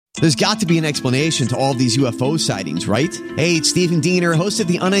There's got to be an explanation to all of these UFO sightings, right? Hey, it's Stephen Diener, host of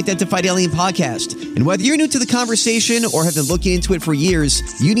the Unidentified Alien Podcast. And whether you're new to the conversation or have been looking into it for years,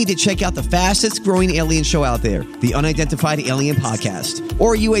 you need to check out the fastest growing alien show out there, the Unidentified Alien Podcast,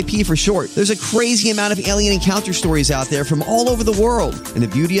 or UAP for short. There's a crazy amount of alien encounter stories out there from all over the world. And the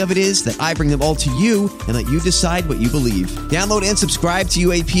beauty of it is that I bring them all to you and let you decide what you believe. Download and subscribe to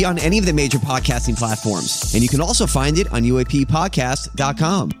UAP on any of the major podcasting platforms. And you can also find it on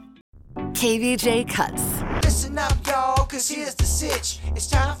UAPpodcast.com. KVJ Cuts. Listen up, y'all, cause here's the sitch. It's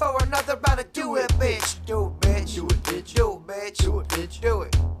time for another round of Do It, bitch. Do it, bitch. Do it, bitch. Do it, bitch. Do it, bitch. Do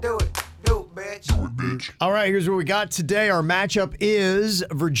it. Do it. Do it, bitch. Do it, bitch. All right, here's what we got today. Our matchup is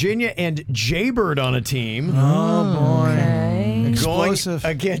Virginia and Jaybird on a team. Oh, boy. Okay. Explosive.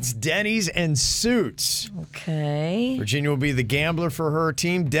 Going against Denny's and Suits. Okay. Virginia will be the gambler for her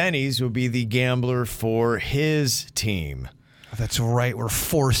team. Denny's will be the gambler for his team. That's right. We're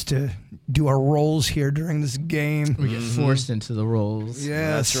forced to do our roles here during this game. We get forced into the roles.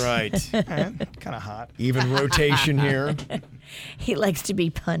 Yes. That's right. Kind of hot. Even rotation here. He likes to be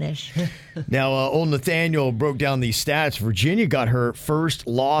punished. Now, old Nathaniel broke down these stats. Virginia got her first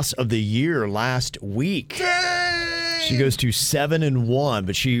loss of the year last week. She goes to 7-1,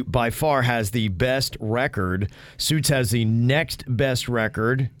 but she by far has the best record. Suits has the next best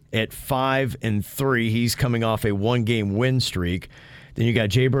record at 5-3. He's coming off a one-game win streak. Then you got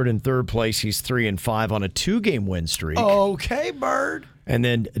Jaybird in third place. He's 3-5 on a two-game win streak. Okay, Bird. And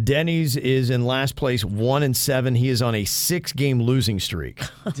then Denny's is in last place, 1-7. He is on a 6-game losing streak.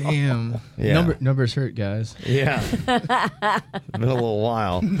 Damn. Yeah. Numbers hurt, guys. Yeah. Been a little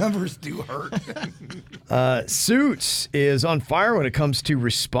while. Numbers do hurt. Suits is on fire when it comes to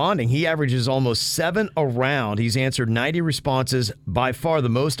responding. He averages almost 7 a round. He's answered 90 responses, by far the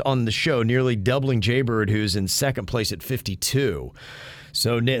most on the show, nearly doubling Jaybird, who's in second place at 52.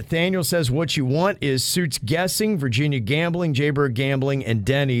 So Nathaniel says what you want is Suits guessing, Virginia gambling, Jaybird gambling, and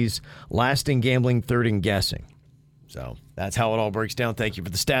Denny's last in gambling, third in guessing. So that's how it all breaks down. Thank you for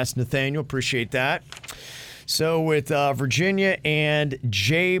the stats, Nathaniel. Appreciate that. So with Virginia and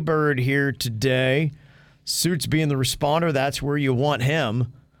Jaybird here today, Suits being the responder, that's where you want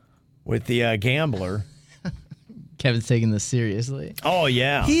him with the gambler. Kevin's taking this seriously. Oh,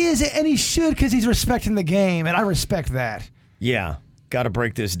 yeah. He is, and he should because he's respecting the game, and I respect that. Yeah. Got to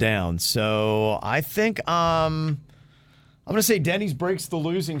break this down. So I think I'm going to say Denny's breaks the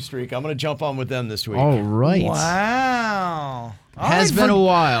losing streak. I'm going to jump on with them this week. All right. Wow. Has been a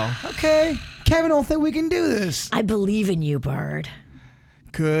while. Okay. Kevin, don't think we can do this. I believe in you, Bird.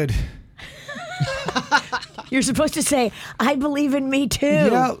 Good. You're supposed to say, I believe in me too.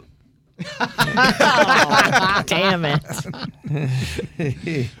 Yeah. Oh, damn it.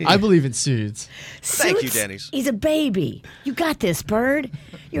 I believe in Suits. Thank you, Suits, Denny's. He's a baby. You got this, Bird.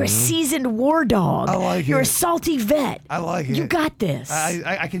 You're a seasoned war dog. I like You're it. a salty vet. I like it. You got this.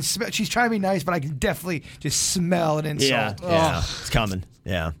 I can smell. She's trying to be nice, but I can definitely just smell an insult. Yeah, it's coming.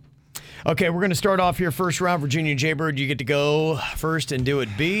 Yeah. Okay, we're going to start off here first round. Virginia Jaybird, you get to go first and do it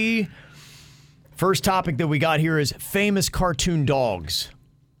B. First topic that we got here is famous cartoon dogs.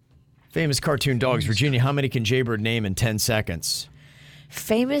 Famous cartoon dogs. Virginia, how many can Jaybird name in 10 seconds?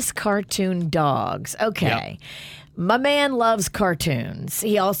 Famous cartoon dogs. Okay. Yep. My man loves cartoons.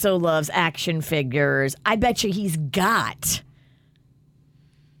 He also loves action figures. I bet you he's got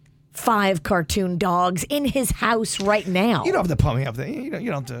 5 cartoon dogs in his house right now. You don't have to pump me up there. You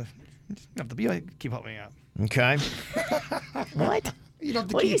don't have to keep pumping me up. Okay. What? You don't have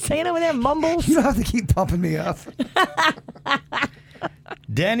to What are keep, you saying over there, Mumbles? You don't have to keep pumping me up.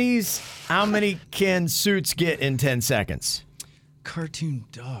 Denny's, how many can Suits get in 10 seconds? Cartoon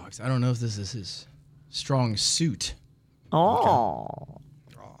dogs. I don't know if this is his strong suit. Oh.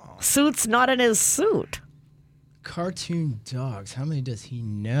 Suit's not in his suit. Cartoon dogs. How many does he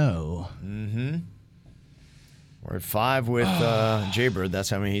know? Mm-hmm. We're at 5 with Jaybird. That's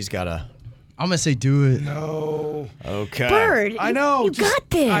how many he's got to. I'm going to say do it. No. Okay. Bird, I know. You got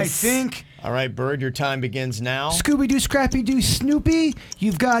this. I think. All right, Bird, your time begins now. Scooby-Doo, Scrappy-Doo, Snoopy.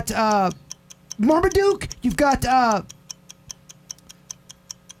 You've got Marmaduke. You've got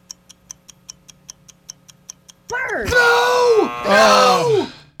Bird. No!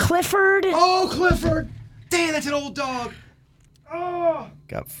 Clifford. Oh, Clifford. Damn, that's an old dog. Oh.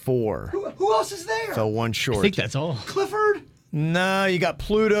 Got 4. Who else is there? So 1 short. I think that's all. Clifford? No, you got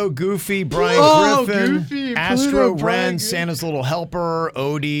Pluto, Goofy, Brian Griffin, Goofy, Astro, Pluto, Brian Ren, Griffin. Santa's Little Helper,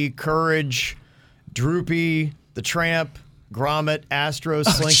 Odie, Courage, Droopy, the Tramp, Gromit, Astro,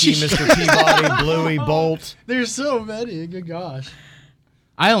 Slinky, geez. Mr. Peabody, Bluey, Bolt. There's so many. Good gosh.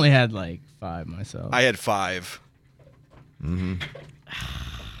 I only had like 5 myself. I had 5.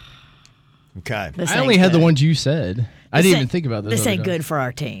 Okay. This I ain't only had the good. ones you said. I This didn't even ain't- think about this. This other ain't time. good for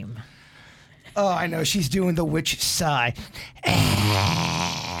our team. Oh, I know. She's doing the witch sigh.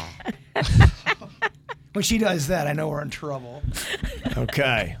 When she does that, I know we're in trouble.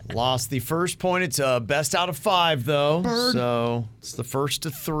 Okay. Lost the first point. It's best out of 5, though. So it's the first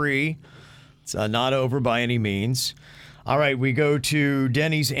to 3. It's not over by any means. All right. We go to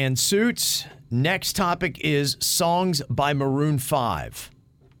Denny's and Suits. Next topic is songs by Maroon 5.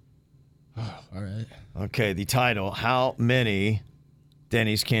 All right. Okay. The title, how many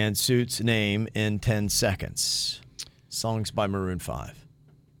Denny's can Suits name in 10 seconds? Songs by Maroon 5.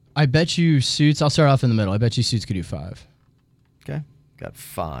 I bet you Suits. I'll start off in the middle. I bet you Suits could do 5. Okay. Got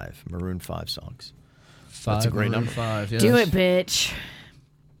 5 Maroon 5 songs. 5. That's a great Maroon number. 5. Yes. Do it, bitch.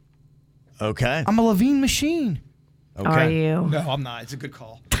 Okay. I'm a Levine machine. Okay. Are you? No, I'm not. It's a good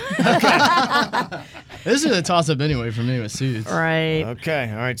call. This is a toss-up anyway for me with Suits. Right. Okay.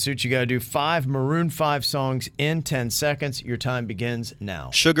 All right, Suits, you got to do 5 Maroon 5 songs in 10 seconds. Your time begins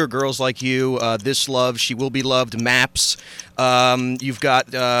now. Sugar, Girls Like You, This Love, She Will Be Loved, Maps. You've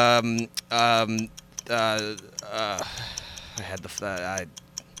got I had the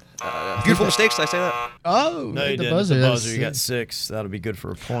Beautiful Mistakes. Did I say that? Oh, No, you the didn't. buzzer. The That's- buzzer. You got 6. That'll be good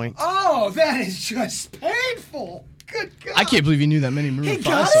for a point. Oh, that is just painful. Good God. I can't believe you knew that many Maroon 5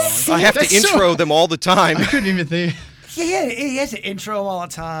 got it? songs. I have to That's so- intro them all the time. I couldn't even think. Yeah, he has an intro all the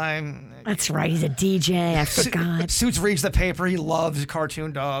time. That's right. He's a DJ. I forgot. Suits reads the paper. He loves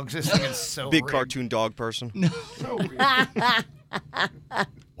cartoon dogs. This thing is so Big rigged. cartoon dog person.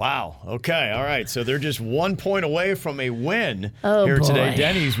 Wow. Okay. All right. So they're just 1 point away from a win Oh, here today. boy.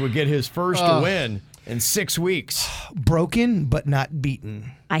 Denny's would get his first win in 6 weeks. Broken but not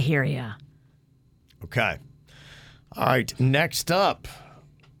beaten. I hear ya. Okay. All right. Next up,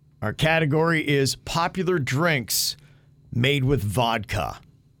 our category is popular drinks made with vodka.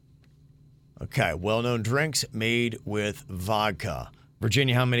 Okay. Well-known drinks made with vodka.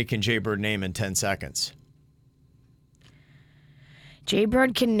 Virginia, how many can Jaybird name in 10 seconds?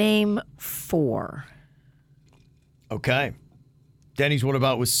 Jaybird can name 4. Okay. Denny's, what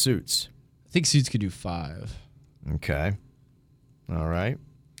about with Suits? I think Suits could do 5. Okay. All right.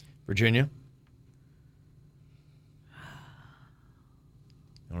 Virginia?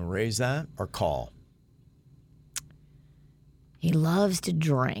 You want to raise that or call? He loves to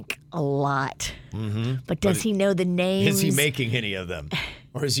drink a lot. Mm-hmm. But does he know the names? Is he making any of them?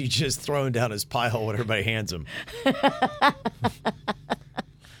 Or is he just throwing down his pile when everybody hands him?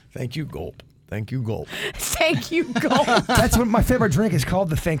 Thank you, Gulp. Thank you, Gulp. Thank you, Gulp. That's what my favorite drink is called,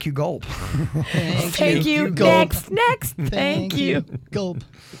 the Thank You Gulp. Thank you. Gulp. Next. Thank you. Gulp.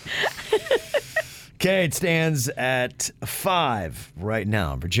 Okay, it stands at 5 right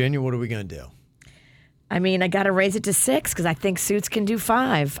now. Virginia, what are we going to do? I mean, I got to raise it to 6 because I think Suits can do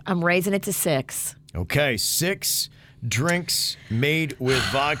 5. I'm raising it to 6. Okay, 6 drinks made with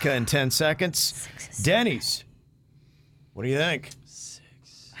vodka in 10 seconds. Denny's, what do you think? 6.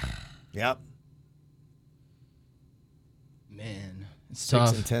 Yep, Man, it's 6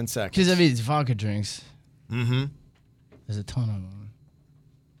 tough. in 10 seconds. Because, I mean, it's vodka drinks. Mm-hmm. There's a ton of them.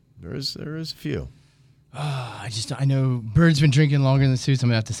 There is a few. I know Bird's been drinking longer than Suits. I'm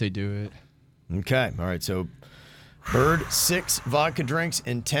going to have to say do it. Okay, all right, so Bird, 6 vodka drinks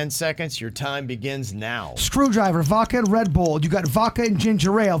in 10 seconds. Your time begins now. Screwdriver, vodka and Red Bull. You got vodka and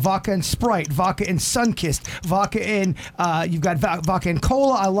ginger ale, vodka and Sprite, vodka and Sunkist, vodka and you've got vodka and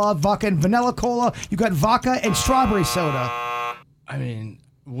cola. I love vodka and vanilla cola. You got vodka and strawberry soda. I mean,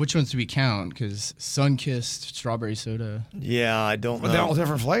 which ones do we count? Because Sunkissed, strawberry soda. Yeah, I don't know. But they're all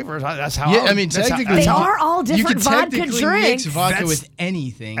different flavors. That's how. Yeah, I mean, technically, They that's how, are all You different can vodka technically drinks. mix vodka That's- with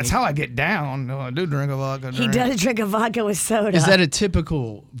anything. that's how I get down. No, I do drink a vodka. He drink. does drink a vodka with soda. Is that a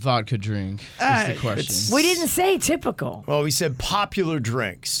typical vodka drink? Is the question. We didn't say typical. Well, we said popular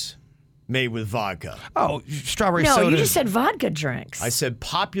drinks made with vodka. Oh, strawberry No, soda. you just said vodka drinks. I said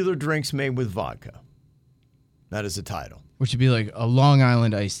popular drinks made with vodka. That is the title. Which would be like a Long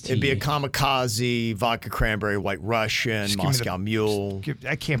Island iced tea. It'd be a kamikaze, vodka cranberry, white Russian, Just give me Moscow Mule.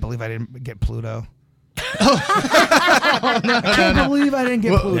 I can't believe I didn't get Pluto. I can't believe I didn't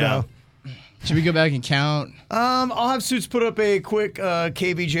get Pluto. Yeah. Should we go back and count? I'll have Suits put up a quick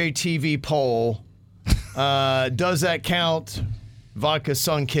KVJ TV poll. Does that count? Vodka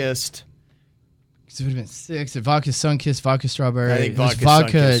Sunkissed. Because it would have been 6. Vodka Sunkissed, vodka strawberry. I think There's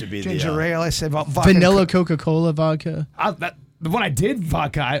vodka Sunkissed would be Ginger the ale. I said vodka. vanilla Coca-Cola vodka. When I did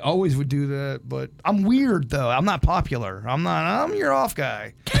vodka, I always would do that, but I'm weird though. I'm not popular. I'm your off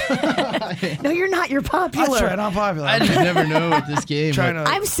guy. No, you're not. You're popular. That's right. I'm popular. I just never know with this game.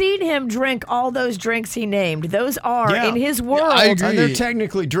 I've seen him drink all those drinks he named. Those are, in his world, I agree. They're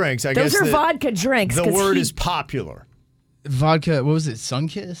technically drinks. I guess those are vodka drinks. The 'cause word is popular. Vodka, what was it,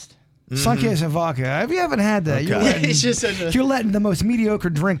 Sunkissed? Sunkissed and vodka. If you haven't had that, Okay. you're letting the most mediocre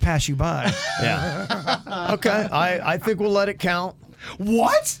drink pass you by. Yeah. Okay. I think we'll let it count.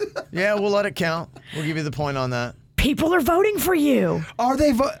 What? Yeah, we'll let it count. We'll give you the point on that. People are voting for you. Are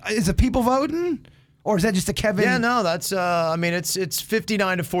they? Is the people voting, or is that just a Kevin? Yeah, no, that's. I mean, it's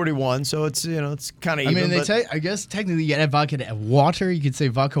 59-41, so it's it's kind of I even. mean, but I guess technically you can add vodka to water. You could say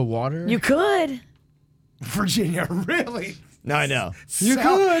vodka water. You could. Virginia, really? no, I know. You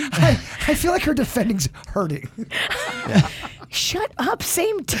could. I feel like her defending's hurting. Shut up.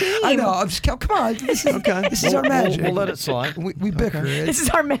 Same team. I know. I'm just come on. This is, Okay. This is our magic. We'll let it slide. We bicker. This is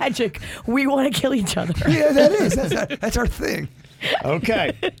our magic. We want to kill each other. Yeah, that is. That's our thing.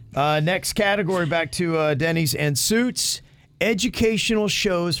 Okay. Next category, back to Denny's and Suits. Educational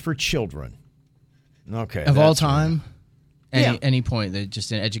shows for children. Okay. Of all that's time, Yeah. any point, that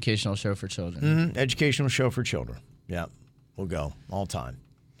just an educational show for children. Educational show for children. Yeah, we'll go all time.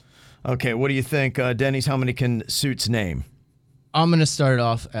 Okay, what do you think, Denny's? How many can Suits name? I'm gonna start it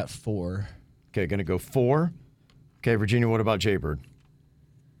off at 4. Okay, gonna go 4. Okay, Virginia, what about Jaybird?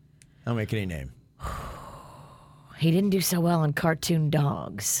 How many can he name? He didn't do so well on cartoon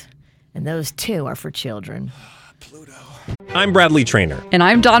dogs. And those 2 are for children. I'm Bradley Trainer. And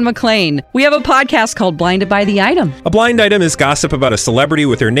I'm Don McClain. We have a podcast called Blinded by the Item. A blind item is gossip about a celebrity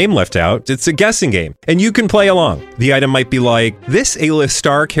with their name left out. It's a guessing game, and you can play along. The item might be like, this A-list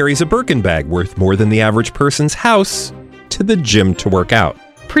star carries a Birkin bag worth more than the average person's house to the gym to work out.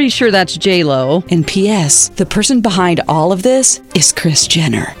 Pretty sure that's J-Lo. And P.S. the person behind all of this is Kris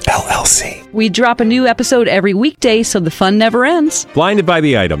Jenner, LLC. We drop a new episode every weekday so the fun never ends. Blinded by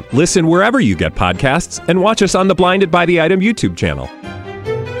the Item. Listen wherever you get podcasts and watch us on the Blinded by the Item YouTube channel.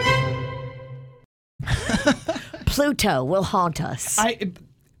 Pluto will haunt us.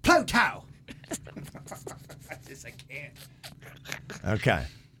 Pluto. I can't. Okay,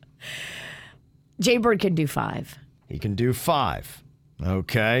 Jaybird can do 5. he can do 5.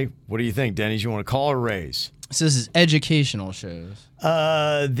 Okay, what do you think, Denny's? You want to call or raise? So this is educational shows.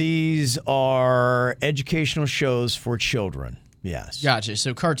 These are educational shows for children. Yes. Gotcha.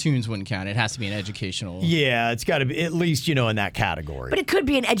 So cartoons wouldn't count. It has to be an educational. Yeah, it's got to be at least in that category. But it could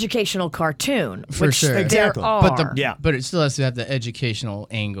be an educational cartoon. For which sure. Exactly. There are. But but it still has to have the educational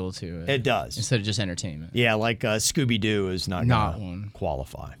angle to it. It does. Instead of just entertainment. Yeah, like Scooby-Doo is not Not gonna one.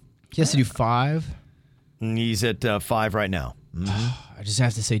 qualify. He has to do 5. And he's at 5 right now. I just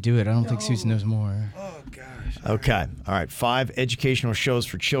have to say do it. I don't think Suits knows more. Okay. All right. 5 educational shows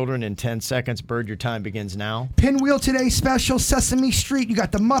for children in 10 seconds. Bird, your time begins now. Pinwheel Today special, Sesame Street. You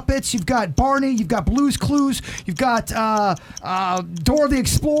got the Muppets. You've got Barney. You've got Blue's Clues. You've got Dora the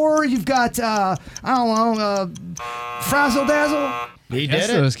Explorer. You've got Frazzle Dazzle. He Guess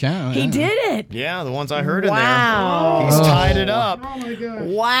did it. those count. He did it. Yeah, the ones I heard Wow. in there. He's tied it up. Oh my god.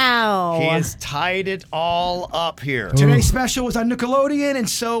 Wow. He has tied it all up here. Today's special was on Nickelodeon, and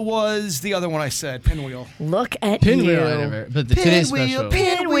so was the other one I said, Pinwheel. Look at Pinwheel. I you. never, but the today's special.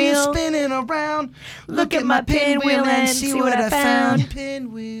 Pinwheel. spinning around. Look at my pinwheel and see what I found.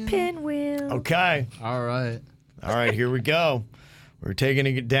 Pinwheel. Pinwheel. Okay. All right. All right, here we go. We're taking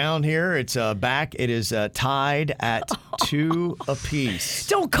it down here. It's back. It is tied at 2 apiece.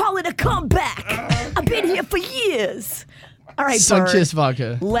 Don't call it a comeback. I've been here for years. All right, Sunkissed Bird.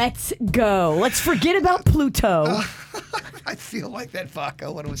 vodka. Let's go. Let's forget about Pluto. I feel like that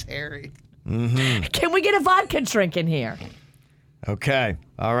vodka when it was hairy. Can we get a vodka drink in here? Okay.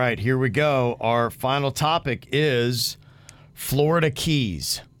 All right, here we go. Our final topic is Florida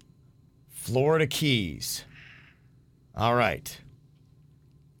Keys. Florida Keys. All right.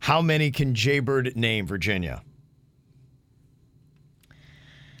 How many can Jaybird name, Virginia?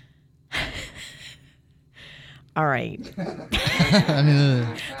 All right. I mean,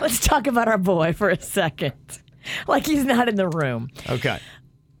 Let's talk about our boy for a second. Like he's not in the room. Okay.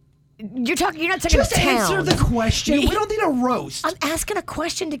 You're not talking Just to town. answer the question. We don't need a roast. I'm asking a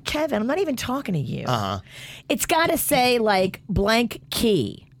question to Kevin. I'm not even talking to you. Uh-huh. It's got to say like blank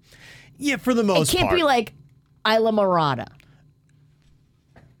key. Yeah, for the It most can't part. be like Isla Morada.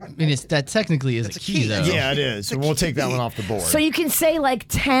 that technically is a key, though. Yeah, it is. So we'll take that one off the board. So you can say like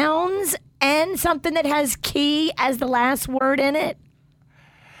towns and something that has key as the last word in it.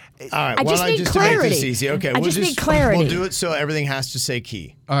 All right. I why just don't need just to make clarity. this easy? Okay. I we'll just need clarity. We'll do it so everything has to say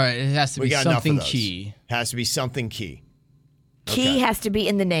key. All right, it has to We be got enough of something those. key. Has to be something key. Key has to be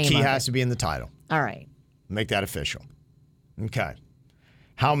in the name. Key of has to be in the title. All right. Make that official. Okay.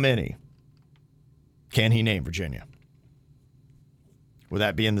 How many can he name, Virginia? Will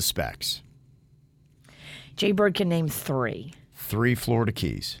that be in the specs? Jay Bird can name 3. 3 Florida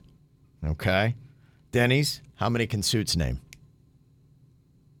Keys. Okay. Denny's, how many can Suits name?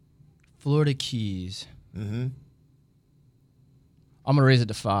 Florida Keys. Mm-hmm. I'm going to raise it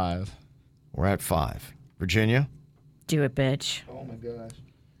to 5. We're at 5. Virginia? Do it, bitch. Oh my gosh.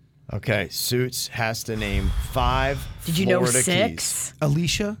 Okay. Suits has to name 5 Did you know Florida 6? Keys.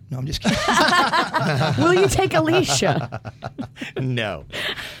 Alicia? No, I'm just kidding. Will you take Alicia? No.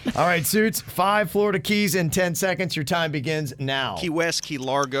 All right, Suits, 5 Florida Keys in 10 seconds. Your time begins now. Key West, Key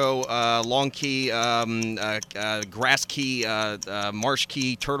Largo, Long Key, Grass Key, Marsh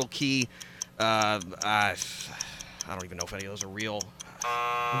Key, Turtle Key. I don't even know if any of those are real.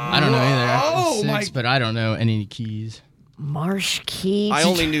 I don't know either. Oh, 6, but I don't know any keys. Marsh Key. I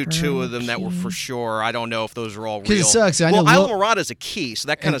only knew 2 of them that were for sure. I don't know if those are all real. Because it sucks. I know Isla Morada's a key, so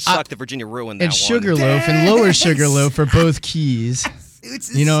that kind of sucked that Virginia ruined that and one. Sugarloaf and Lower Sugarloaf are both keys.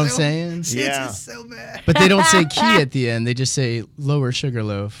 You know what I'm saying? Yeah. It's so bad. But they don't say key at the end. They just say Lower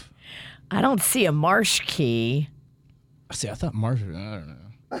Sugarloaf. I don't see a Marsh Key. See, I thought Marsh. I don't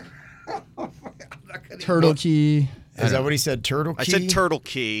know. Turtle Key. Is that what he said? Turtle Key? I said Turtle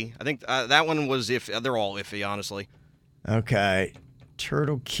Key. I think that one was they're all iffy, honestly. Okay.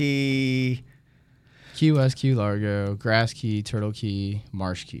 Turtle Key. Key West, Key Largo, Grass Key, Turtle Key,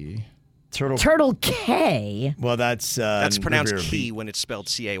 Marsh Key. Turtle K. Well, that's pronounced Revere Key Beach. when it's spelled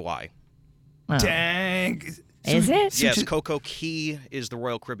C-A-Y. Oh. Dang. Is it? Yes, Coco Key is the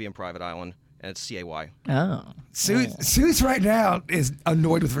Royal Caribbean private island, and it's C-A-Y. Oh. Suits right now is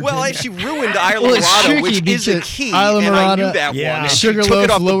annoyed with Virginia. Well, she ruined Isla Morada, which is a key, Isla and I Morada, knew that one. And she took Sugarloaf,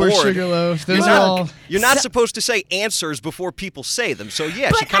 it off Lower the board. Sugarloaf. Those are all. You're not supposed to say answers before people say them. So, yeah,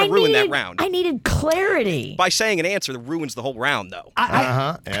 she But kind of ruined that needed- round. I needed clarity. By saying an answer, that ruins the whole round, though.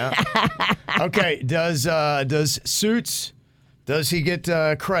 Yeah. Okay. Does Suits? Does he get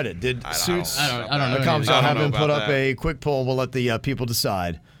credit? Did Suits? I don't know. Comes I out. don't Have know him put about up that. a quick poll. We'll let the people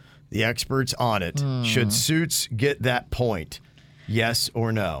decide. The experts on it. Should Suits get that point? Yes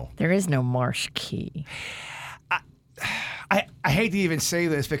or no? There is no Marsh Key. I hate to even say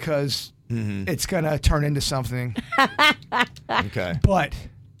this because it's going to turn into something. Okay. But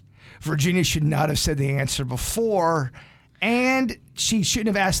Virginia should not have said the answer before, and she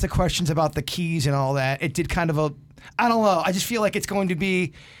shouldn't have asked the questions about the keys and all that. It did kind of a, I don't know. I just feel like it's going to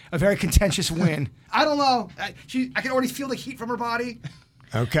be a very contentious win. I don't know. I can already feel the heat from her body.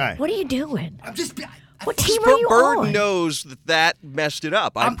 Okay. What are you doing? I'm just. What team are you Bird on? knows that messed it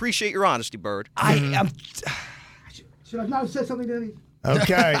up. I appreciate your honesty, Bird. Should I not have said something, Denny?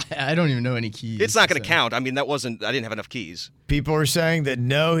 Okay. I don't even know any keys. It's not going to count. I mean, I didn't have enough keys. People are saying that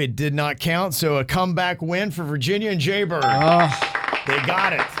no, it did not count. So a comeback win for Virginia and Jaybird. They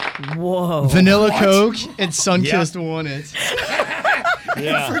got it. Whoa. Vanilla Coke and Sunkist won it.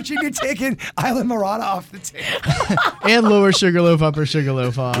 Yeah. Virginia taking Isla Morada off the table. And Lower Sugarloaf, Upper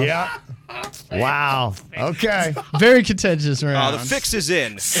Sugarloaf off. Yeah. Wow. Okay. Very contentious round. The fix is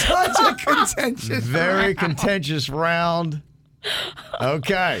in. Such a contentious. Very contentious round.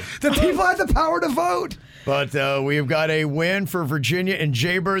 Okay. The people have the power to vote. But we've got a win for Virginia and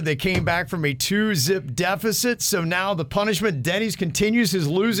Jaybird. They came back from a 2-zip deficit. So now the punishment, Denny's continues his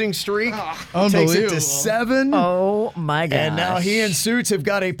losing streak. Takes it Unbelievable. to 7. Oh, my gosh. And now he and Suits have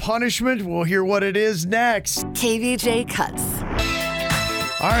got a punishment. We'll hear what it is next. KVJ Cuts.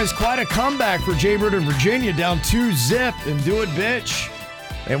 All right, it's quite a comeback for Jaybird and Virginia, down 2-zip and do it, bitch.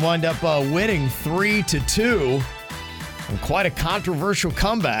 They wind up winning 3-2. And quite a controversial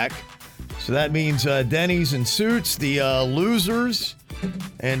comeback. So that means Denny's and Suits, the losers,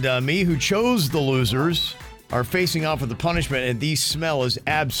 and me, who chose the losers, are facing off with the punishment. And the smell is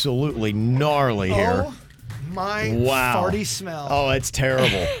absolutely gnarly here. Oh, my farty smell. Oh, it's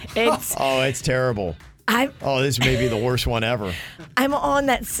terrible. It's terrible. This may be the worst one ever. I'm on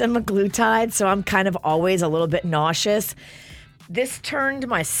that semaglutide, so I'm kind of always a little bit nauseous. This turned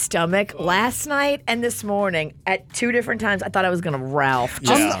my stomach last night and this morning at 2 different times. I thought I was going to Ralph.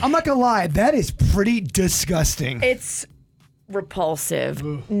 I'm not going to lie. That is pretty disgusting. It's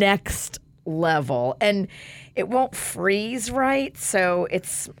repulsive. Next level. And it won't freeze right, so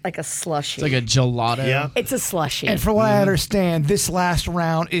it's like a slushy. It's like a gelato. Yeah. It's a slushy. And for what I understand, this last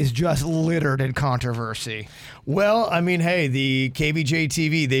round is just littered in controversy. Well, I mean, hey, the KVJ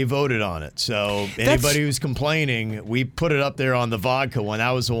TV, they voted on it. So anybody who's complaining, we put it up there on the vodka one. That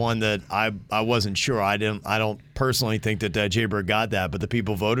was the one that I wasn't sure. I don't personally think that Jaybird got that, but the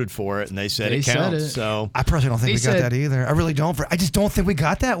people voted for it and they said it counts. So I personally don't think we got that either. I really don't. I just don't think we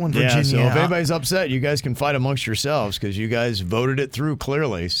got that one, Virginia. yeah, so if anybody's upset, you guys can fight amongst yourselves because you guys voted it through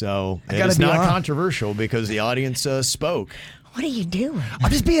clearly. So it's not controversial because the audience spoke. What are you doing? I'm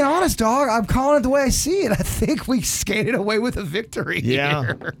just being honest, dog. I'm calling it the way I see it. I think we skated away with a victory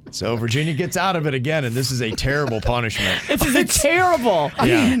here. So Virginia gets out of it again, and this is a terrible punishment. This is terrible.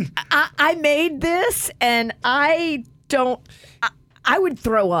 Yeah. I made this, and I would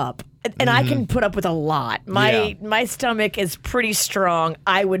throw up. And I can put up with a lot. My stomach is pretty strong.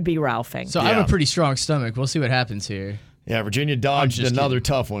 I would be Ralphing. So I have a pretty strong stomach. We'll see what happens here. Yeah, Virginia dodged another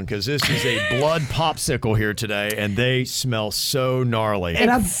tough one because this is a blood popsicle here today, and they smell so gnarly.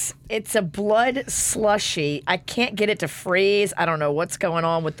 It's a blood slushy. I can't get it to freeze. I don't know what's going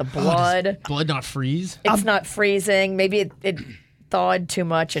on with the blood. Does blood not freeze? It's not freezing. Maybe it thawed too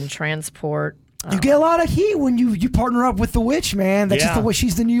much in transport. You get a lot of heat when you partner up with the witch, man. That's just the way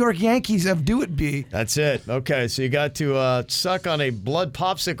she's the New York Yankees of Do It Be. That's it. Okay, so you got to suck on a blood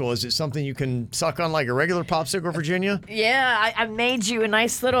popsicle. Is it something you can suck on like a regular popsicle, Virginia? Yeah, I made you a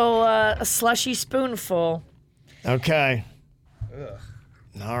nice little slushy spoonful. Okay. Ugh.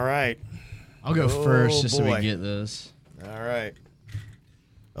 All right. I'll go first just so we get this. All right.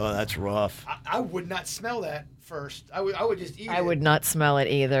 Oh, that's rough. I would not smell that first. I would just eat it. I would not smell it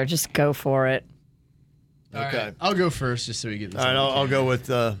either. Just go for it. Okay. Right. I'll go first just so we get this. All right, I'll go with...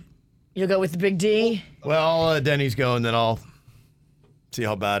 You'll go with the Big D? Well, Denny's go, and then I'll see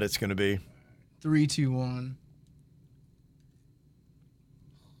how bad it's going to be. 3, 2, 1.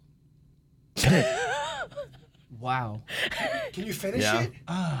 Wow. Can you finish it?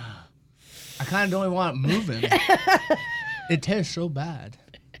 I kind of don't even want it moving. It tastes so bad.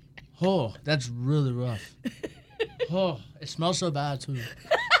 Oh, that's really rough. Oh, it smells so bad, too.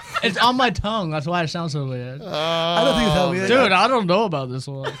 It's on my tongue. That's why it sounds so weird. I don't think it's that weird. Dude, I don't know about this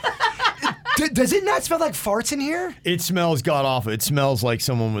one. Does it not smell like farts in here? It smells god-awful. It smells like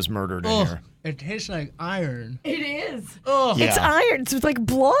someone was murdered in here. It tastes like iron. It is. Oh. It's iron. It's like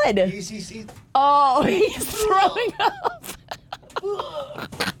blood. Oh, he's throwing up.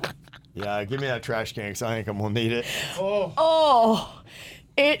 Yeah, give me that trash can because I think I'm going to need it. Oh,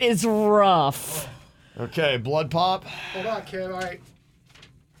 it is rough. Okay, blood pop. Hold on, Kev. All right.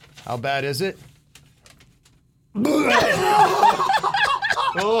 How bad is it? Oh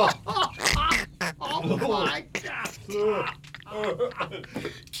my God.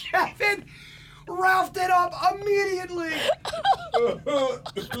 Kevin Ralphed it up immediately.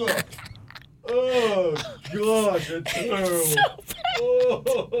 Oh, gosh, it's terrible.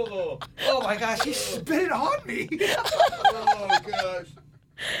 Oh, my gosh, he spit it on me. Oh, gosh.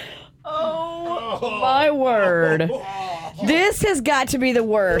 Oh, my word. This has got to be the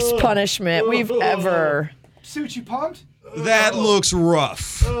worst punishment we've ever. Suit, you pumped? That looks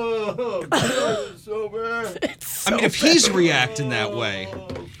rough. Oh, God, it's so bad. I mean, if he's reacting that way.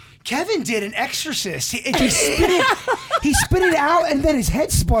 Kevin did an exorcist. He spit it out, and then his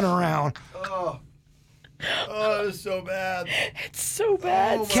head spun around. Oh, it's so bad. It's so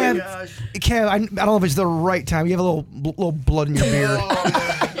bad. Oh, Kev, gosh. Kev, I don't know if it's the right time. You have a little blood in your beard.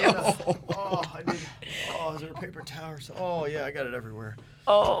 Is there a paper towel? Oh, yeah, I got it everywhere.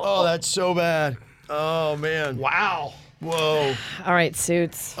 Oh, that's so bad. Oh, man. Wow. Whoa. All right,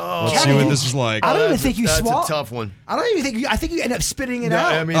 Suits. Oh, Let's see what this is like. I don't even think you swallowed. That's a tough one. I don't even think I think you end up spitting it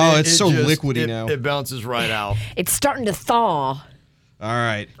out. I mean, it's so liquidy now. It bounces right out. It's starting to thaw. All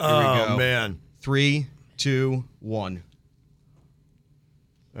right, here we Oh, go. man. 3, 2, 1.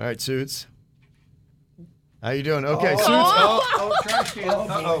 All right, Suits. How you doing? Okay, Suits. Oh, trash can.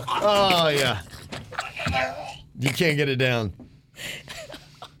 Uh-oh. Oh, yeah. You can't get it down.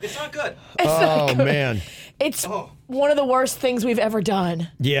 It's not good. Oh, man. It's one of the worst things we've ever done.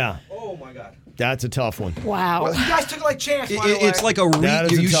 Yeah. Oh, my God. That's a tough one. Wow. You guys took like chance. By the way. It's like a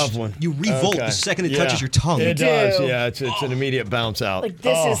That is a tough one. You revolt Okay. the second it Yeah. touches your tongue. It does, do. yeah. It's an immediate bounce out. Like,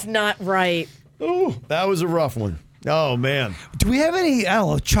 this is not right. Ooh, that was a rough one. Oh, man. Do we have any, I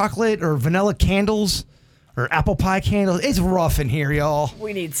don't know, chocolate or vanilla candles or apple pie candles? It's rough in here, y'all.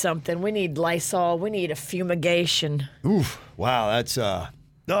 We need something. We need Lysol. We need a fumigation. Oof. Wow, that's, oh,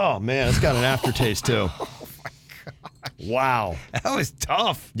 man, it's got an aftertaste, too. Wow. That was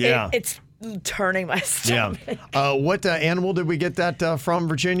tough. Yeah. It's turning my Yeah. stomach. What animal did we get that from,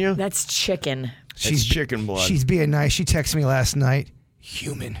 Virginia? That's chicken. She's chicken blood. She's being nice. She texted me last night.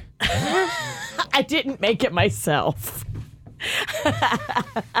 Human. I didn't make it myself.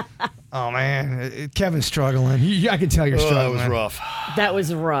 Oh, man. Kevin's struggling. I can tell you're struggling. That was rough. That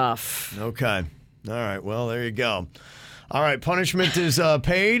was rough. Okay. All right. Well, there you go. All right. Punishment is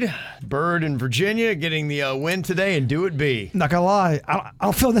paid. Bird in Virginia getting the win today, and do it be. Not going to lie. I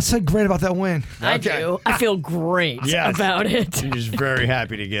don't feel necessarily great about that win. I do. I feel great about it. She's very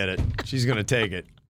happy to get it. She's going to take it.